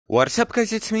What's up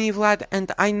guys, it's me Vlad,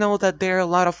 and I know that there are a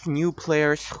lot of new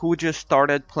players who just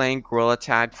started playing Gorilla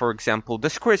Tag, for example,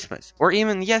 this Christmas, or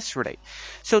even yesterday.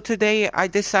 So today I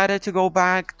decided to go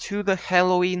back to the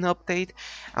Halloween update,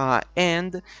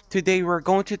 and today we're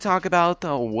going to talk about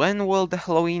when will the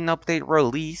Halloween update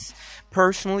release.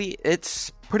 Personally,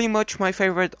 it's pretty much my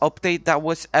favorite update that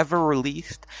was ever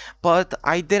released, but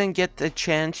I didn't get the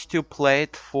chance to play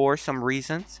it for some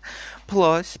reasons.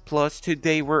 Plus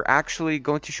today we're actually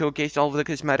going to showcase all of the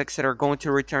cosmetics that are going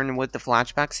to return with the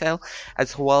flashback sale,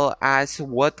 as well as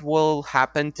what will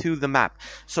happen to the map.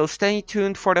 So stay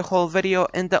tuned for the whole video,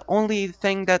 and the only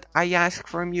thing that I ask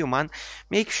from you, man,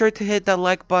 make sure to hit that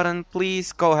like button.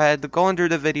 Please go ahead, go under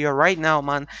the video right now,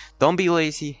 man. Don't be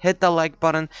lazy, hit the like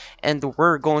button, and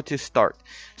we're going to start.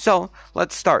 So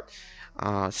let's start.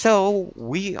 So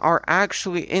we are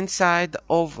actually inside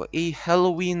of a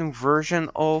Halloween version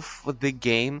of the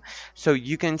game, so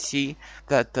you can see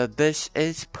that this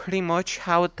is pretty much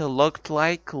how it looked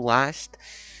like last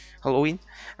Halloween.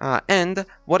 And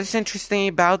what is interesting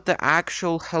about the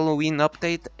actual Halloween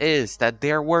update is that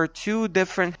there were two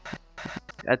different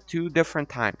at two different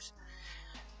times.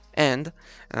 And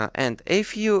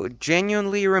if you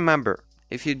genuinely remember,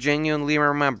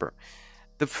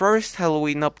 the first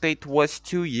Halloween update was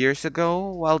 2 years ago,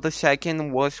 while the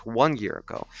second was 1 year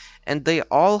ago, and they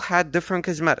all had different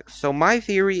cosmetics. So my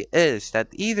theory is that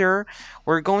either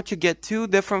we're going to get two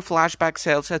different flashback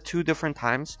sales at two different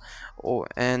times,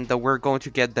 and we're going to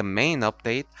get the main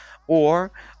update,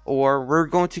 or we're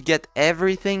going to get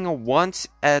everything once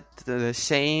at the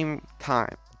same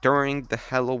time during the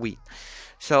Halloween.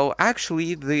 So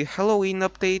actually, the Halloween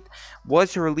update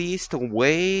was released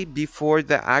way before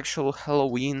the actual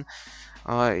Halloween,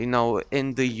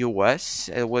 in the US.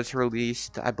 It was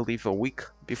released, I believe, a week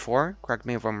before, correct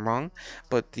me if I'm wrong,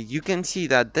 but you can see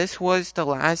that this was the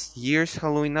last year's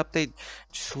Halloween update.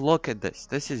 Just look at this.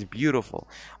 This is beautiful.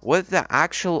 With the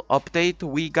actual update,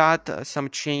 we got some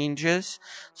changes,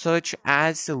 such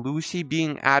as Lucy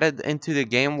being added into the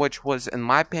game, which was, in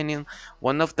my opinion,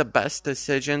 one of the best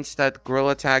decisions that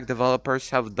Gorilla Tag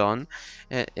developers have done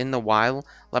in a while.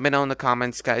 Let me know in the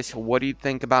comments, guys, what do you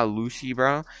think about Lucy,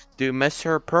 bro? Do you miss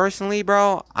her personally,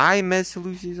 bro? I miss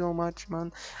Lucy so much,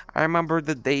 man. I remember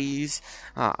the days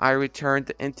I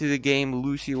returned into the game,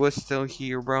 Lucy was still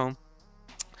here, bro.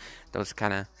 That was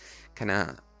kind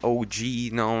of OG,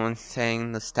 you know what I'm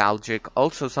saying, nostalgic.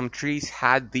 Also, some trees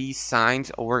had these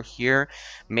signs over here.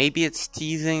 Maybe it's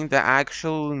teasing the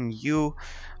actual new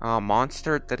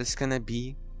monster that is gonna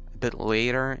be a bit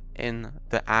later in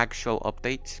the actual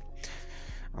updates.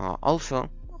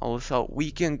 Also,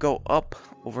 we can go up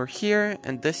over here,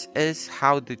 and this is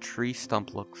how the tree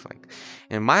stump looks like.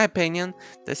 In my opinion,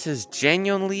 this is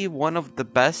genuinely one of the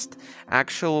best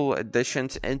actual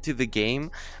additions into the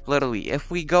game. Literally, if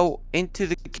we go into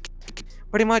the...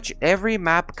 pretty much every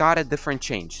map got a different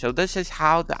change. So this is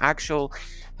how the actual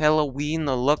Halloween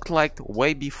looked like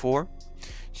way before.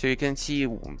 So you can see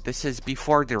this is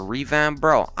before the revamp,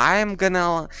 bro. I'm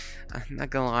not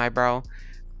gonna lie, bro.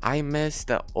 I miss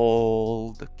the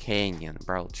old canyon,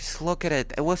 bro. Just look at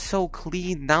it. It was so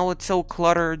clean. Now it's so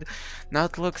cluttered. Now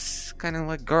it looks kind of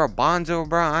like Garbanzo,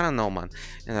 bro. I don't know, man.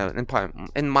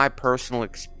 In my personal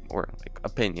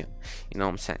opinion, you know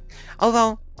what I'm saying.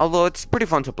 Although it's pretty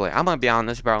fun to play. I'm gonna be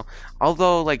honest, bro.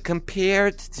 Although, like,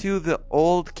 compared to the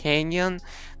old canyon,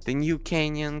 the new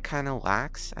canyon kind of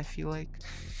lacks, I feel like.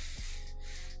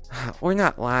 Or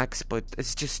not lacks, but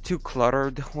it's just too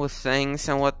cluttered with things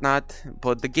and whatnot.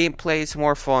 But the gameplay is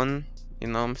more fun, you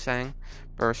know what I'm saying?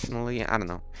 Personally, I don't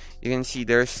know. You can see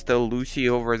there's still Lucy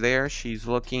over there. She's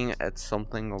looking at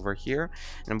something over here.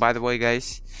 And by the way,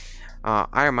 guys,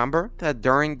 I remember that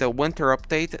during the winter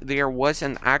update, there was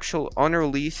an actual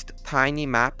unreleased tiny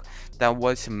map that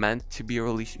was meant to be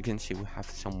released. You can see we have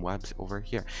some webs over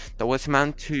here. That was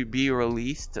meant to be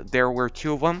released. There were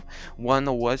two of them.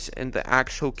 One was in the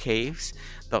actual caves.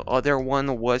 The other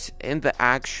one was in the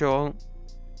actual...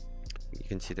 You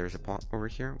can see there's a pot over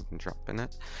here. We can drop in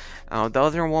it. The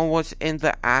other one was in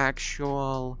the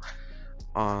actual...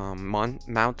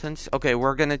 mountains. Okay,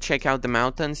 we're gonna check out the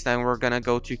mountains, then we're gonna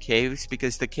go to caves,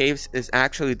 because the caves is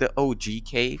actually the OG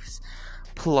caves.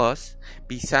 Plus,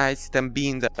 besides them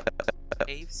being the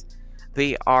caves,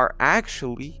 they are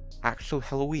actually actual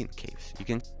Halloween caves. You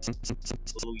can see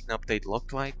what Halloween update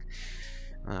looked like.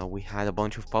 We had a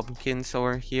bunch of pumpkins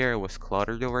over here. It was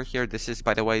cluttered over here. This is,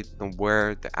 by the way,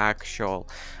 where the actual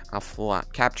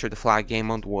capture the flag game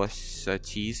mode was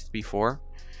teased before.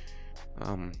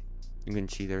 You can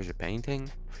see there's a painting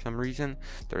for some reason.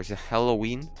 There's a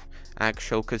Halloween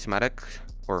actual cosmetic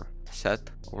or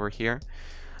set over here.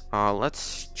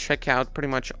 let's check out pretty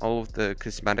much all of the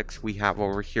cosmetics we have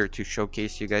over here to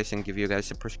showcase you guys and give you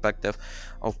guys a perspective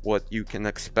of what you can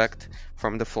expect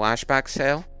from the flashback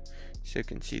sale. So you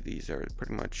can see these are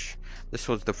pretty much, this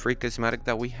was the free cosmetic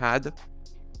that we had.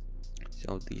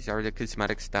 So these are the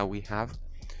cosmetics that we have.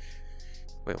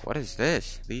 Wait, what is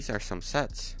this? These are some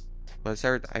sets.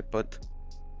 Blizzard, I put.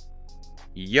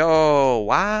 Yo,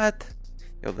 what?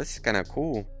 Yo, this is kind of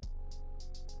cool.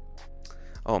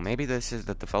 Oh, maybe this is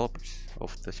the developers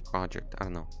of this project. I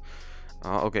don't know.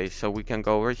 Okay, so we can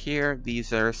go over here.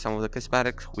 These are some of the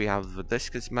cosmetics. We have this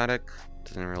cosmetic.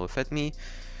 Doesn't really fit me.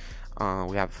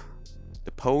 We have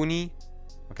the pony.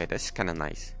 Okay, this is kind of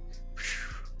nice.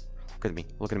 Look at me.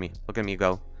 Look at me. Look at me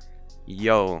go.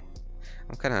 Yo.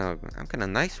 I'm kind of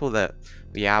nice with it.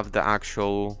 We have the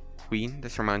actual queen.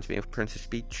 This reminds me of Princess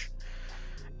Peach.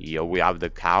 Yo, we have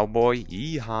the cowboy.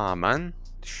 Yeehaw, man.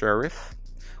 The sheriff.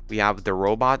 We have the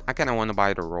robot. I kind of want to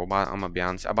buy the robot, I'm gonna be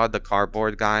honest. I bought the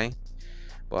cardboard guy,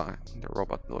 but the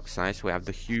robot looks nice. We have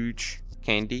the huge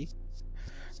candy.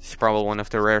 This is probably one of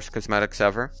the rarest cosmetics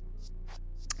ever.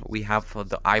 We have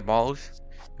the eyeballs.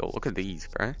 Yo, look at these,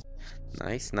 bro.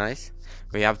 Nice, nice.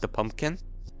 We have the pumpkin.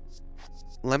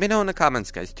 Let me know in the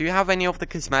comments, guys. Do you have any of the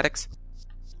cosmetics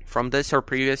from this or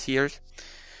previous years?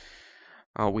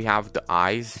 We have the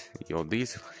eyes. Yo,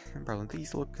 these, bro,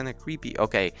 these look kind of creepy.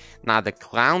 Okay, now the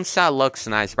clown set looks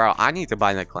nice, bro. I need to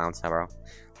buy the clown set, bro.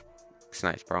 Looks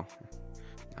nice, bro.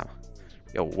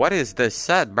 Yo, what is this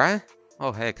set, bro?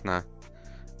 Oh, heck nah.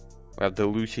 We have the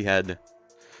Lucy head.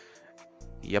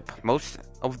 Yep, most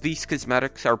of these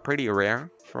cosmetics are pretty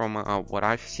rare from what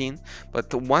I've seen,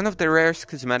 but one of the rarest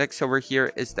cosmetics over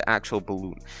here is the actual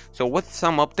balloon. So with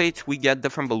some updates we get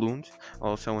different balloons.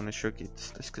 Also want to show you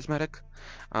this cosmetic.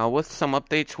 With some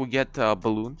updates we get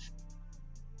balloons,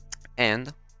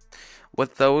 and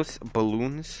with those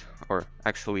balloons, or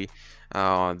actually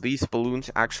these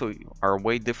balloons actually are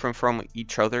way different from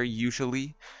each other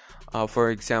usually.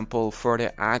 For example, for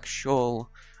the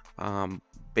actual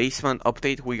basement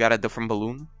update we got a different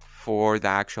balloon. For the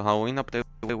actual Halloween update,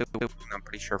 I'm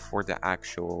pretty sure for the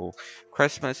actual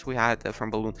Christmas we had a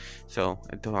different balloon. So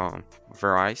it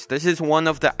varies. This is one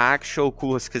of the actual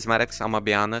coolest cosmetics, I'm gonna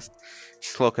be honest.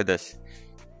 Just look at this,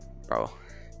 bro.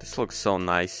 This looks so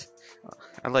nice.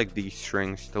 I like these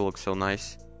strings, they look so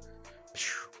nice.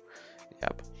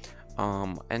 Yep.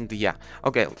 And yeah,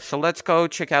 okay, so let's go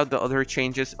check out the other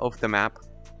changes of the map.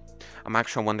 I'm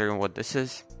actually wondering what this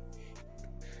is.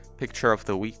 Picture of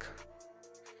the week.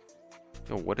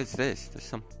 Yo, what is this? There's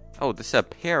some. Oh, this is a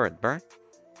parrot, bro.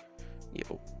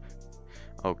 Yo.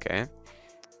 Okay.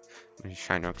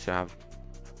 Shiny Rocks have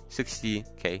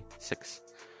 60k 6.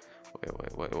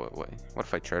 Wait. What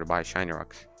if I try to buy Shiny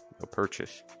Rocks? Go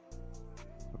purchase.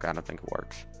 Okay, I don't think it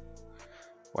works.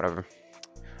 Whatever.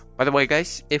 By the way,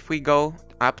 guys, if we go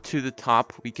up to the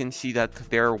top, we can see that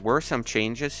there were some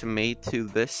changes made to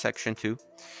this section too.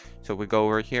 So we go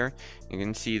over here, you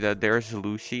can see that there's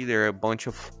Lucy. There are a bunch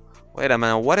of. Wait a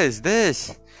minute, what is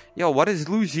this? Yo, what is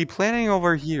Lucy planning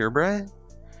over here, bruh?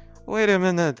 Wait a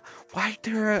minute, why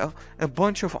there a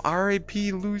bunch of RIP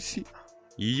Lucy?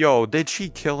 Yo, did she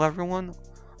kill everyone?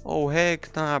 Oh,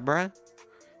 heck nah, bruh.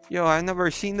 Yo, I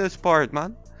never seen this part,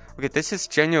 man. Okay, this is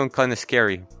genuinely kind of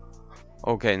scary.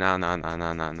 Okay, nah.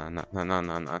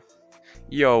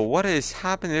 Yo, what is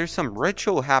happening? There's some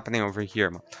ritual happening over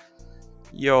here, man.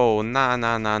 Yo,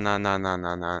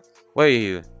 nah.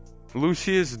 Wait,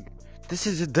 Lucy is. This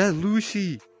is a dead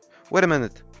Lucy. Wait a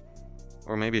minute.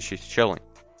 Or maybe she's chilling.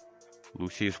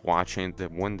 Lucy is watching the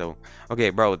window. Okay,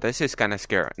 bro, this is kind of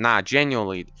scary. Nah,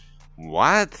 genuinely.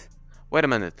 What? Wait a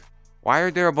minute. Why are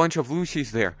there a bunch of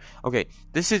Lucys there? Okay,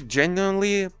 this is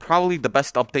genuinely probably the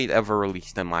best update ever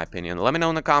released in my opinion. Let me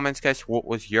know in the comments, guys, what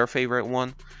was your favorite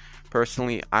one.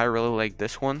 Personally, I really like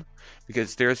this one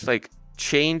because there's like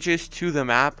changes to the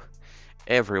map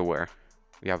everywhere.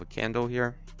 We have a candle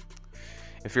here.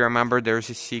 If you remember, there's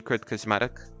a secret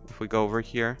cosmetic. If we go over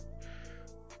here,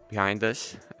 behind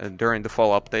this, during the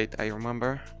fall update, I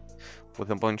remember,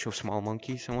 with a bunch of small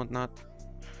monkeys and whatnot.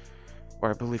 Or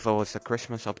I believe it was the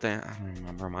Christmas update. I don't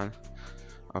remember, man.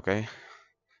 Okay.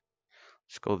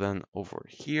 Let's go then over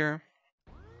here.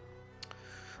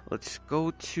 Let's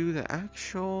go to the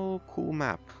actual cool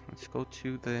map. Let's go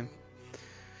to the...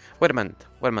 Wait a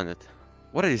minute.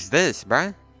 What is this,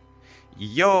 bruh?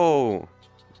 Yo!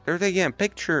 They're taking a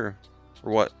picture.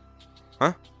 Or what?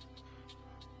 Huh?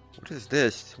 What is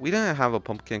this? We didn't have a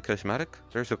pumpkin cosmetic.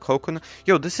 There's a coconut.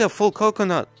 Yo, this is a full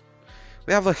coconut.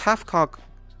 We have a half cock.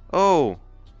 Oh,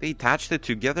 they attached it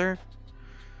together?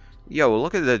 Yo,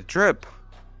 look at the drip.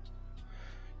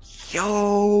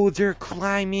 Yo, they're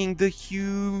climbing the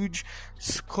huge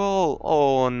skull.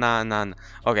 Oh, nah, nah, nah.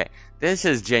 Okay, this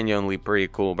is genuinely pretty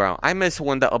cool, bro. I miss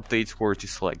when the updates were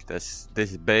just like this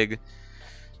big,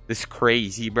 this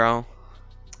crazy, bro.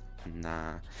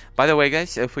 Nah. By the way,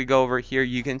 guys, if we go over here,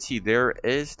 you can see there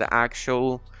is the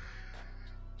actual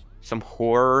some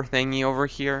horror thingy over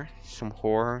here, some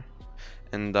horror,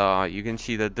 and you can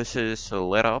see that this is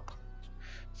lit up.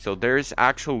 So there's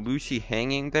actual Lucy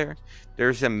hanging there.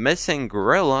 There's a missing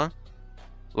gorilla.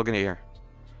 Look at here.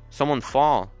 Someone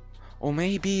fall. Oh,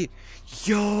 maybe.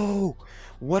 Yo,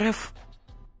 what if?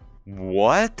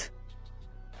 What?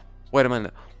 Wait a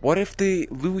minute. What if the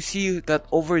Lucy that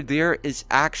over there is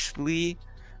actually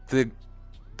the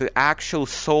actual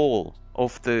soul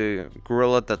of the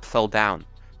gorilla that fell down?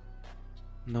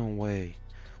 No way.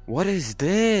 What is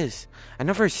this? I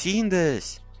never seen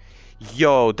this.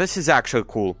 Yo, this is actually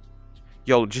cool.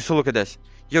 Yo, just look at this.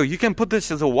 Yo, you can put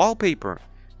this as a wallpaper.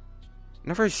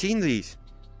 Never seen these.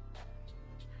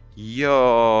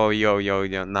 Yo.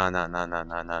 Nah.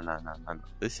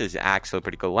 This is actually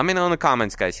pretty cool. Let me know in the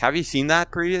comments, guys. Have you seen that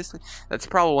previously? That's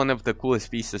probably one of the coolest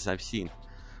pieces I've seen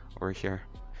over here.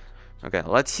 Okay,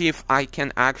 let's see if I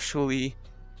can actually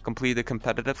complete the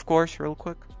competitive course real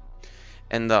quick.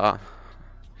 And, I'll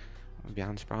be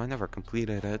honest, bro, I never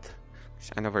completed it.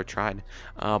 I never tried.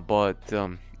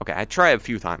 Okay, I tried a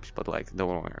few times, but, like,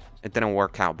 it didn't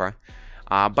work out, bro.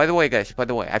 By the way, guys,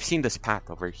 I've seen this path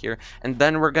over here. And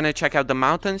then we're gonna check out the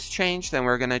mountains changed. Then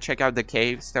we're gonna check out the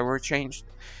caves that were changed.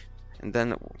 And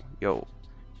then, yo,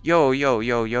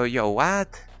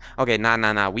 what? Okay,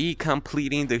 nah. We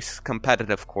completing this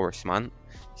competitive course, man.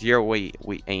 Zero, we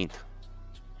ain't.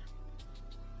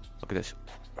 Look at this.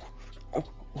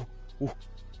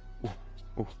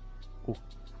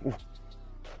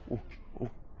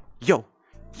 Yo,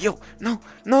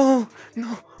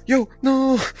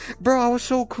 no, bro, I was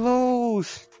so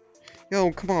close.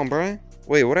 Yo, come on, bro.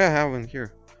 Wait, what do I have in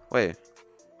here? Wait,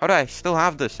 how do I still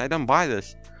have this? I didn't buy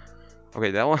this.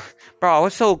 Okay, that one, bro, I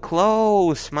was so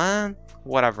close, man.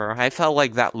 Whatever, I felt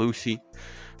like that Lucy,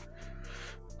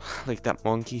 like that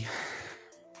monkey.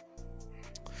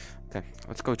 Okay,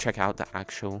 let's go check out the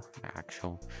actual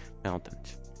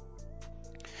mountains.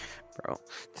 Bro,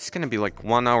 this is gonna be like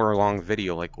 1 hour long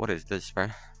video. Like, what is this, bro?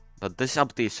 But this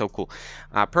update is so cool.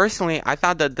 Personally, I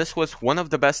thought that this was one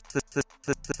of the best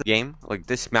game. Like,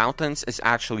 this mountains is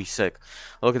actually sick.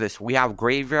 Look at this. We have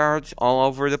graveyards all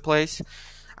over the place.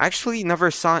 I actually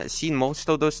never seen most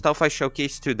of those stuff I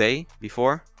showcased today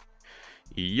before.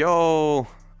 Yo,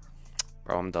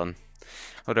 bro, I'm done.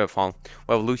 How did I fall?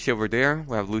 We have Lucy over there.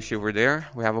 We have Lucy over there.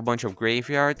 We have a bunch of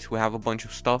graveyards. We have a bunch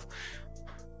of stuff.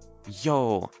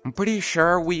 Yo, I'm pretty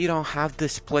sure we don't have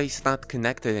this place not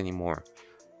connected anymore.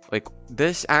 Like,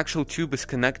 this actual tube is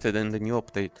connected in the new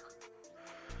update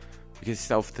because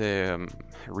of the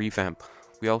revamp.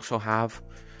 We also have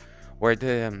where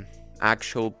the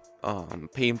actual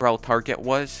paintball target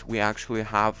was. We actually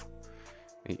have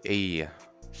a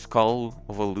skull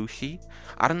of a Lucy.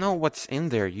 I don't know what's in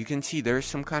there. You can see there's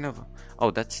some kind of...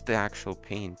 Oh, that's the actual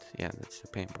paint. Yeah, that's the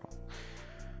paintball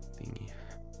thingy.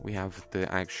 We have the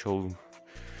actual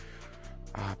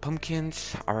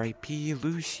pumpkins, R.I.P.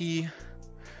 Lucy.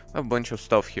 A bunch of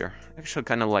stuff here. I actually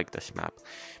kind of like this map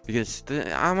because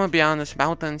I'm gonna be honest,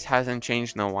 mountains hasn't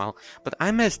changed in a while, but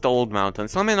I miss the old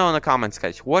mountains. Let me know in the comments,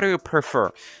 guys. What do you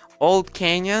prefer, old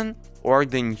canyon or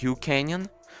the new canyon?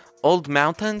 Old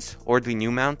mountains or the new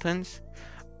mountains?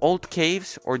 Old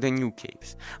caves or the new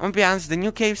caves? I'm gonna be honest, the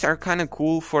new caves are kind of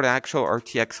cool for the actual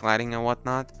RTX lighting and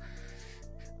whatnot.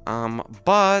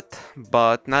 But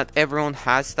not everyone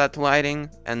has that lighting,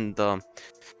 and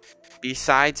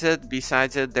besides it,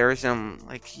 there's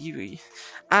like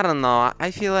I don't know.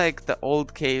 I feel like the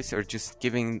old caves are just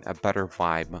giving a better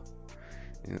vibe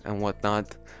and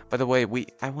whatnot. By the way,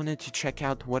 I wanted to check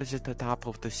out what is at the top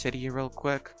of the city real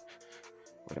quick.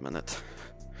 Wait a minute,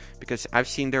 because I've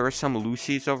seen there are some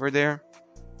Lucys over there,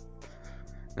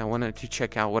 and I wanted to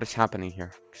check out what is happening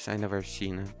here because I never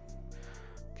seen it.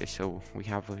 Okay, so we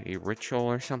have a ritual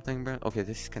or something, bro. Okay,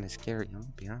 this is kind of scary, I'll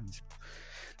be honest.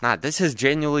 Nah, this is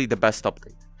genuinely the best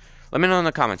update. Let me know in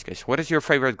the comments, guys. What is your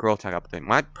favorite Girl Tag update?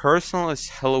 My personal is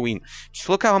Halloween. Just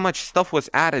look at how much stuff was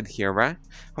added here, right?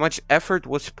 How much effort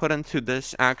was put into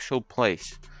this actual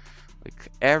place.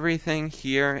 Like, everything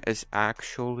here is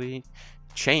actually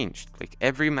changed. Like,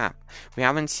 every map. We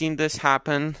haven't seen this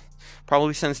happen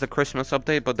probably since the Christmas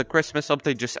update, but the Christmas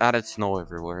update just added snow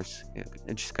everywhere.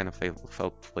 It just kind of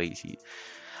felt lazy.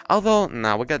 Although,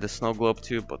 nah, we got the snow globe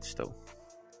too, but still.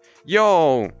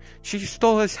 Yo, she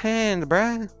stole his hand,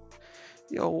 bruh.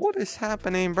 Yo, what is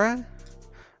happening, bruh?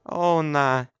 Oh,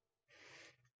 nah.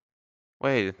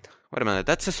 Wait a minute.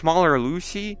 That's a smaller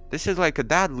Lucy? This is like a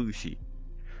dad Lucy.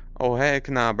 Oh, heck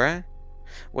nah, bruh.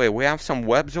 Wait, we have some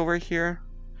webs over here?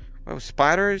 Oh,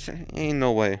 spiders? Ain't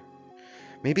no way.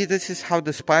 Maybe this is how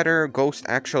the spider ghost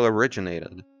actually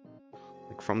originated.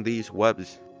 Like from these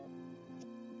webs.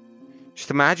 Just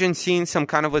imagine seeing some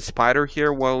kind of a spider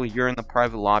here while you're in a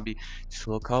private lobby. Just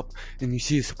look up and you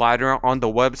see a spider on the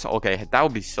webs. Okay, that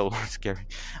would be so scary.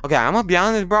 Okay, I'm gonna be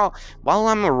honest, bro. While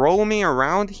I'm roaming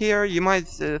around here, you might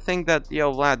think that,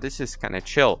 yo, Vlad, this is kind of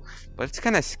chill. But it's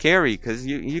kind of scary because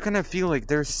you kind of feel like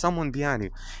there's someone behind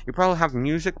you. You probably have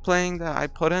music playing that I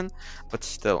put in, but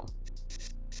still.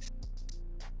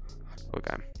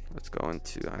 Okay, let's go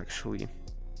into actually...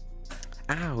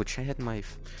 Ouch, I hit my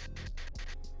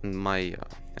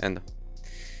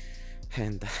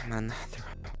hand man.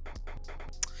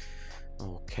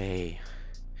 Okay,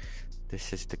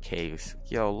 this is the caves.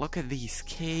 Yo, look at these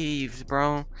caves,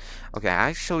 bro. Okay, I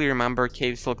actually remember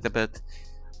caves looked a bit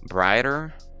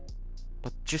brighter,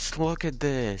 but just look at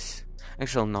this.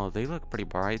 Actually, no, they look pretty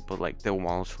bright, but like the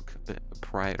walls look a bit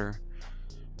brighter.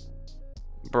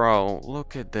 Bro,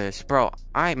 look at this. Bro,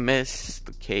 I miss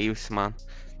the caves, man,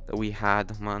 that we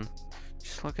had, man.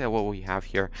 Just look at what we have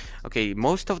here. Okay,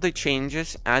 most of the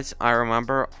changes, as I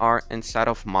remember, are inside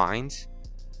of mines.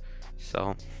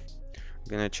 So, I'm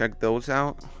gonna check those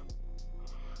out.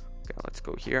 Okay, let's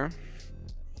go here.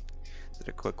 Did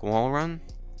a quick wall run.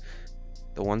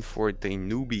 The one for the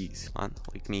newbies, man,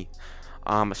 like me.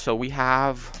 So we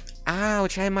have...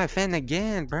 Ouch, I had my fan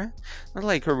again, bruh. Not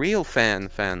like a real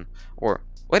fan. Or,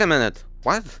 wait a minute.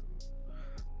 What?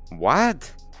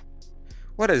 What?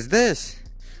 What is this?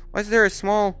 Why is there a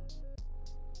small...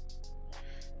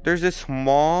 There's a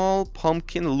small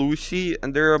pumpkin Lucy,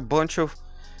 and there are a bunch of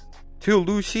 2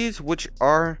 Lucys, which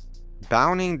are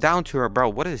bowing down to her.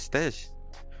 Bro, what is this?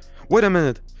 Wait a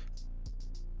minute.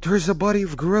 There's a body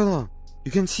of gorilla.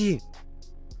 You can see.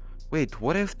 Wait,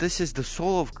 what if this is the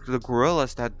soul of the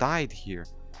gorillas that died here?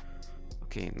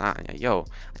 Okay, nah, yo.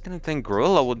 I didn't think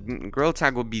gorilla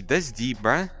tag would be this deep,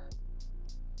 bruh.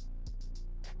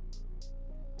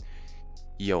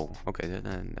 Yo, okay,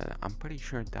 then I'm pretty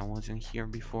sure that wasn't here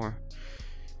before.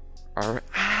 Alright,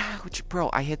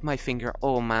 bro, I hit my finger.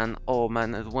 Oh man,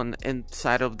 it went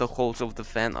inside of the holes of the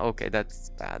fan. Okay, that's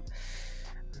bad.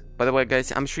 By the way,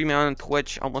 guys, I'm streaming on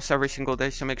Twitch almost every single day,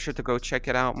 so make sure to go check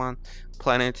it out, man.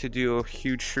 Planning to do a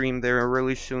huge stream there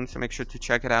really soon, so make sure to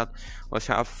check it out. We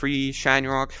also have free shiny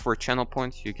rocks for channel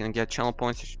points. You can get channel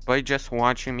points by just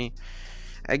watching me.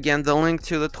 Again, the link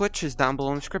to the Twitch is down below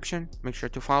in the description. Make sure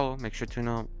to follow. Make sure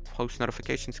to post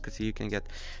notifications because you can get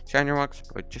shiny rocks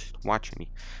by just watching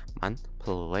me. Man,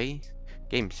 play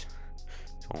games.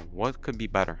 So what could be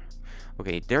better?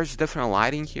 Okay, there's different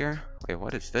lighting here. Wait,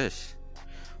 what is this?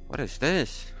 What is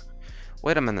this?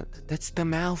 Wait a minute. That's the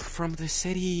mouth from the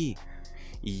city.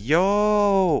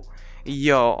 Yo.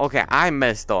 Okay, I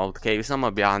missed the old caves. I'm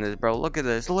gonna be honest, bro. Look at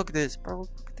this, bro. Look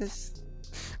at this.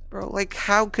 Bro, like,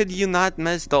 how could you not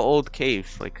miss the old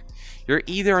caves? Like, you're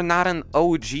either not an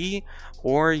OG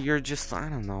or you're just, I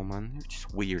don't know, man. You're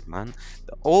just weird, man.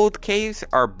 The old caves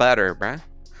are better, bruh.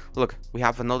 Look, we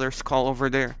have another skull over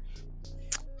there.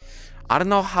 I don't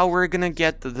know how we're gonna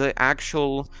get the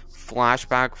actual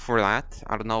flashback for that.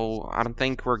 I don't know. I don't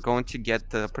think we're going to get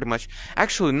pretty much...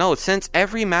 Actually, no. Since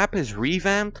every map is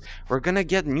revamped, we're gonna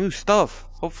get new stuff.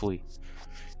 Hopefully.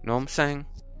 You know what I'm saying?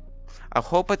 I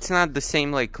hope it's not the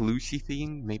same like Lucy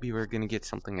theme. Maybe we're gonna get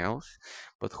something else,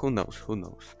 but who knows?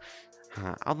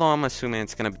 Although I'm assuming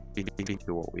it's gonna be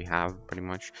what we have pretty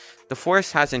much. The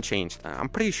forest hasn't changed. I'm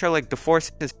pretty sure like the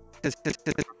forest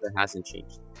hasn't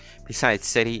changed. Besides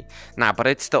city, nah, but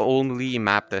it's the only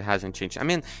map that hasn't changed. I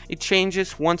mean, it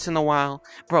changes once in a while,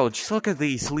 bro. Just look at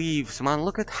these leaves, man.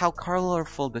 Look at how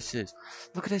colorful this is.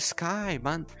 Look at the sky,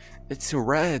 man. It's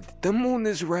red. The moon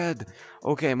is red.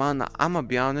 Okay, man, I'm gonna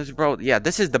be honest, bro. Yeah,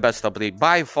 this is the best update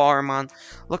by far, man.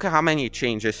 Look at how many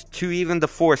changes to even the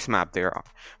forest map there are.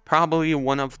 Probably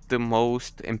one of the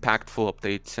most impactful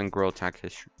updates in Grow Tech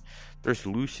history. There's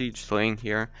Lucy just laying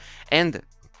here, and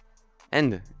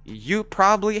you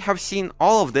probably have seen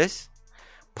all of this.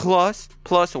 Plus,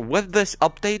 with this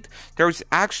update, there's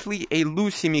actually a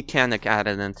Lucy mechanic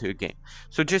added into the game.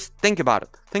 So just think about it.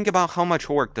 Think about how much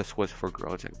work this was for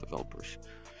Grow Tech developers.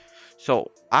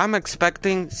 So I'm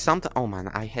expecting something. Oh man,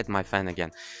 I hit my fan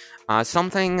again.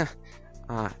 Something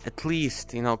at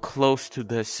least, you know, close to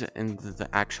this in the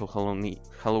actual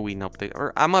Halloween update.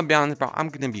 Or I'm gonna be honest, bro, I'm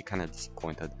gonna be kind of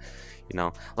disappointed. You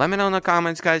know, let me know in the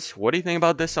comments, guys, what do you think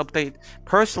about this update?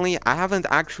 Personally, I haven't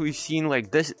actually seen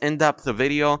like this in-depth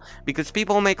video, because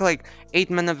people make like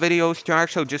 8-minute videos to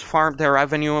actually just farm their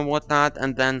revenue and whatnot,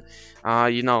 and then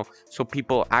you know, so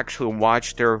people actually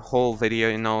watch their whole video,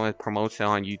 you know, it promotes it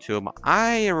on YouTube.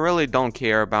 I really don't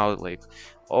care about like,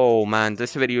 oh man,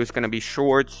 this video is gonna be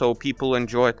short so people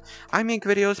enjoy it. I make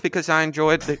videos because I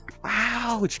enjoy it.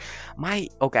 Ouch,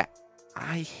 okay,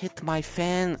 I hit my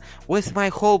fan with my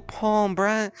whole palm,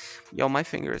 bruh. Yo, my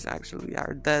fingers actually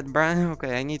are dead, bruh.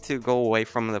 Okay, I need to go away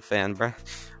from the fan, bruh.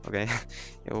 Okay,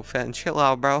 yo, fan, chill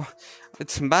out, bro.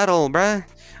 It's metal, bruh.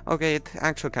 Okay, it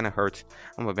actually kind of hurts,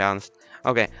 I'm gonna be honest.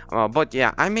 Okay, but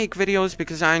yeah, I make videos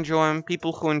because I enjoy them.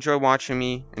 People who enjoy watching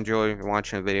me enjoy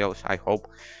watching videos, I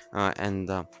hope. And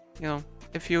you know,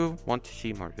 if you want to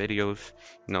see more videos,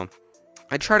 you know,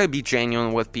 I try to be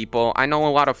genuine with people. I know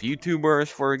a lot of YouTubers,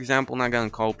 for example, not gonna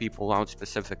call people out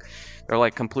specific. They're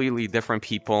like completely different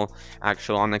people,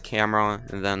 actually on the camera,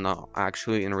 and then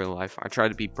actually in real life. I try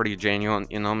to be pretty genuine,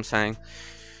 you know what I'm saying?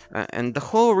 And the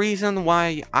whole reason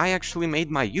why I actually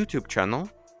made my YouTube channel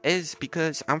is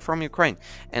because I'm from Ukraine,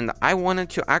 and I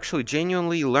wanted to actually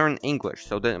genuinely learn English.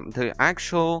 So the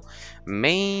actual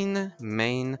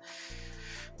main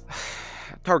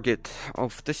target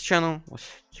of this channel was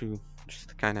to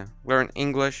just kind of learn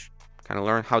English, kind of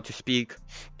learn how to speak,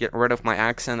 get rid of my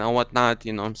accent and whatnot,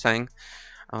 you know what I'm saying?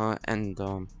 And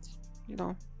you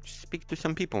know, just speak to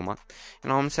some people, man. You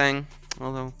know what I'm saying?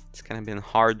 Although it's kind of been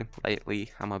hard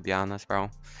lately, I'm gonna be honest,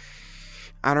 bro.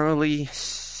 I don't really.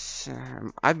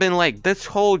 I've been like this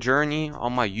whole journey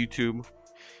on my YouTube,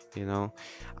 you know,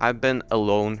 I've been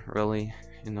alone, really.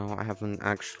 You know, I haven't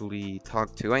actually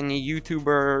talked to any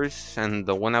YouTubers, and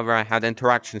whenever I had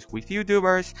interactions with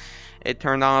YouTubers, it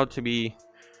turned out to be,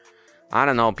 I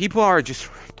don't know, people are just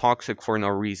toxic for no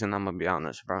reason, I'm gonna be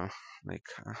honest, bro. Like,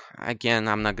 again,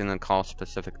 I'm not gonna call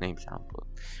specific names out, but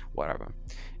whatever.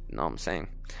 You know what I'm saying?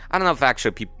 I don't know if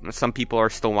actually some people are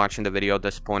still watching the video at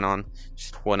this point on.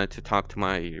 Just wanted to talk to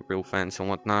my real fans and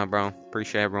whatnot, bro.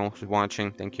 Appreciate everyone who's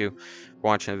watching. Thank you for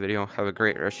watching the video. Have a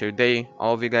great rest of your day.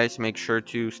 All of you guys, make sure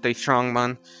to stay strong,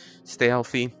 man. Stay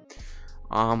healthy.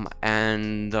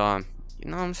 And you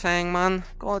know what I'm saying, man?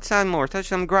 Go outside more. Touch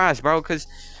some grass, bro. Because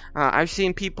I've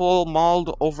seen people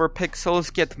mauled over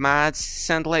pixels get mad,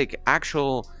 send like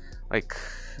actual, like,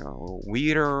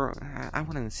 weirder. I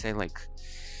wouldn't say like.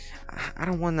 I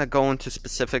don't want to go into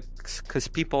specifics because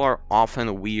people are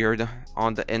often weird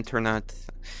on the internet.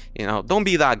 You know, don't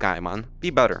be that guy, man. Be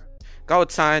better. Go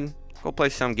outside, go play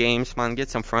some games, man. Get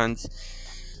some friends.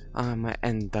 Yeah.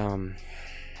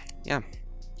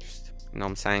 Just, you know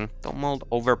what I'm saying? Don't mold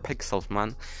over pixels,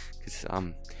 man. Because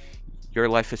your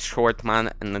life is short,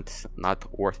 man, and it's not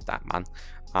worth that, man.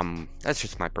 That's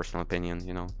just my personal opinion,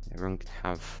 you know. Everyone can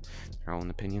have their own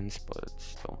opinions, but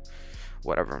still,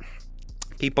 whatever.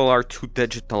 People are too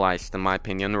digitalized, in my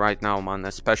opinion, right now, man.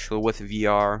 Especially with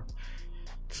VR.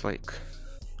 It's like,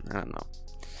 I don't know.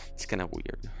 It's kind of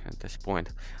weird at this point.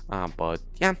 But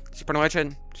yeah, that's pretty much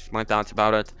it. Just my thoughts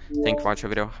about it. Thank you for watching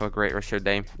the video. Have a great rest of your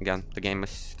day. Again, the game is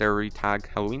Mystery Tag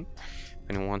Halloween. If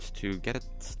anyone wants to get it,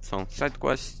 it's on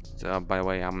SideQuest. By the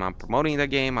way, I'm not promoting the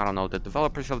game. I don't know the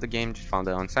developers of the game. Just found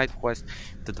it on SideQuest.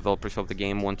 If the developers of the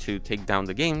game want to take down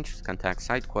the game, just contact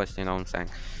SideQuest. You know what I'm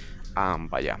saying?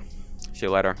 But yeah. See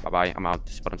you later. Bye bye. I'm out.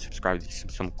 Just button subscribe.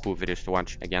 Some cool videos to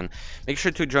watch. Again, make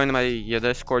sure to join my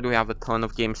Discord. We have a ton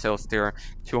of game sales there.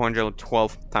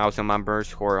 212,000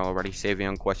 members who are already saving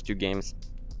on Quest 2 games.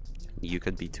 You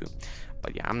could be too.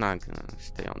 But yeah, I'm not gonna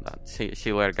stay on that. See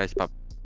you later, guys. Bye.